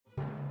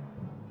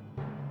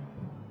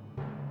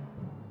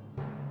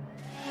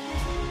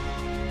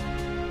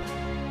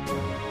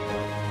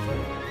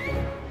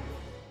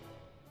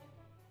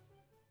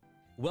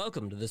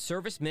Welcome to the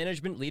Service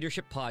Management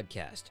Leadership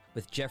Podcast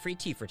with Jeffrey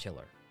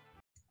Tiefertiller.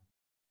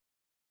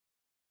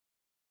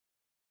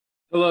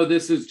 Hello,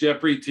 this is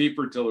Jeffrey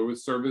Tiefertiller with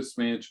Service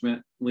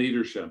Management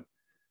Leadership. I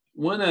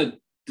want to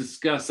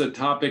discuss a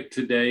topic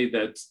today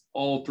that's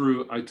all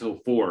through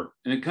ITIL 4,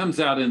 and it comes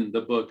out in the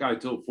book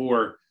ITIL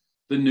 4,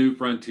 The New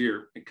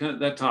Frontier.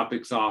 That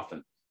topic's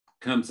often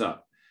comes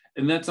up,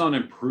 and that's on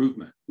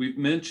improvement. We've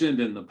mentioned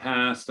in the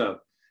past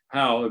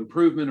how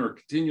improvement or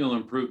continual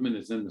improvement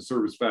is in the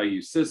service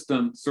value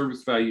system,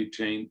 service value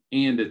chain,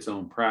 and its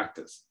own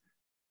practice.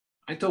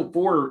 ITIL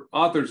 4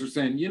 authors are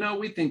saying,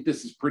 we think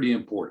this is pretty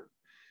important.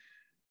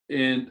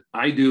 And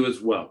I do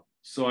as well.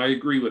 So I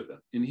agree with them.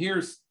 And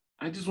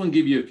I just want to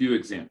give you a few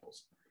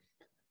examples.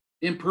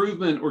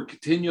 Improvement or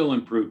continual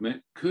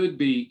improvement could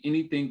be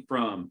anything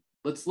from,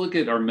 let's look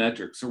at our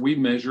metrics. Are we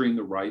measuring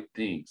the right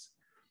things?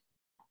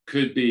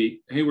 Could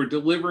be, hey, we're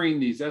delivering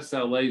these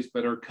SLAs,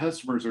 but our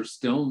customers are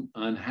still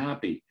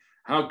unhappy.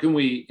 How can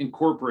we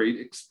incorporate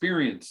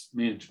experience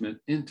management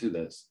into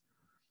this?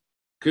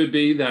 Could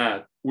be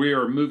that we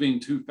are moving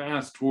too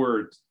fast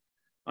towards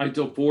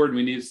ITIL 4 and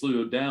we need to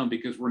slow down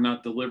because we're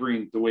not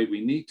delivering the way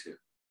we need to.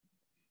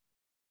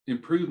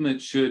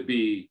 Improvement should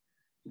be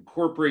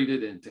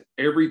incorporated into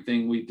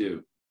everything we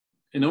do.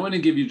 And I want to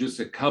give you just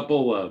a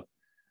couple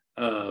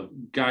of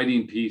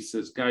guiding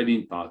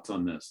thoughts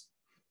on this.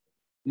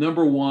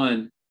 Number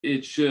one,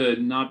 it should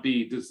not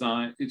be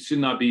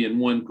in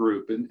one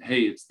group and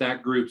hey, it's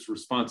that group's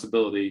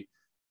responsibility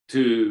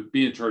to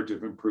be in charge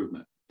of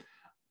improvement.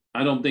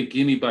 I don't think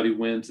anybody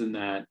wins in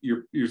that.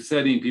 You're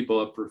setting people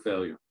up for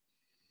failure.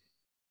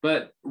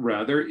 But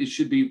rather, it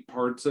should be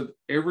parts of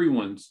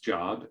everyone's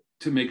job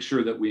to make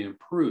sure that we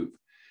improve.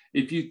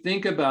 If you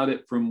think about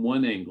it from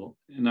one angle,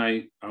 and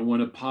I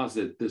want to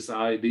posit this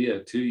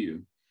idea to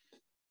you,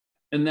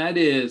 and that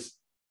is,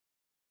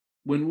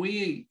 when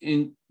we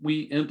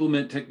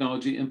implement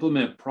technology,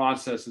 implement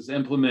processes,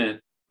 implement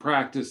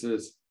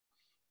practices,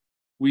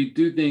 we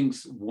do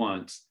things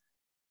once.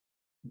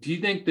 Do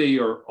you think they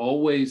are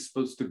always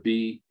supposed to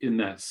be in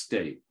that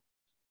state?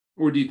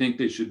 Or do you think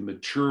they should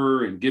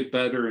mature and get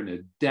better and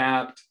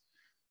adapt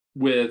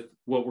with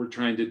what we're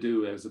trying to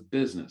do as a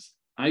business?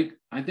 I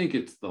think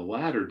it's the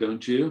latter,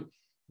 don't you?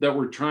 That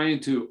we're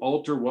trying to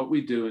alter what we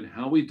do and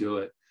how we do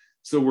it,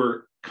 so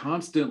we're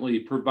constantly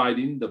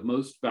providing the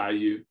most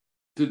value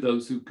to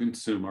those who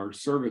consume our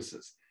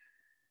services.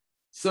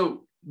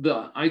 So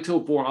the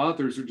ITIL 4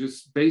 authors are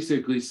just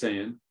basically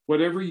saying,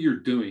 whatever you're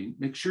doing,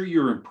 make sure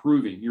you're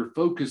improving, you're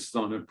focused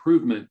on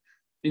improvement,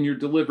 and you're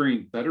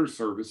delivering better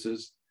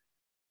services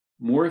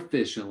more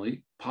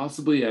efficiently,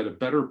 possibly at a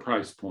better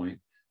price point.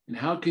 And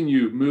how can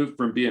you move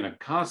from being a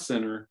cost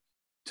center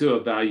to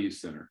a value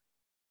center?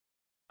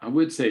 I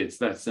would say it's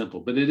that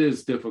simple, but it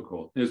is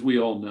difficult, as we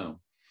all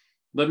know.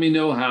 Let me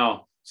know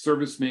how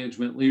service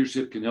management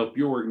leadership can help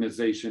your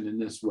organization in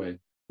this way.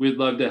 We'd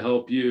love to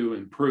help you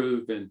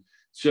improve and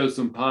show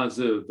some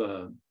positive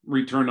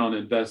return on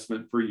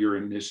investment for your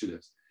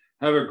initiatives.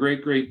 Have a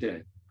great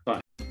day.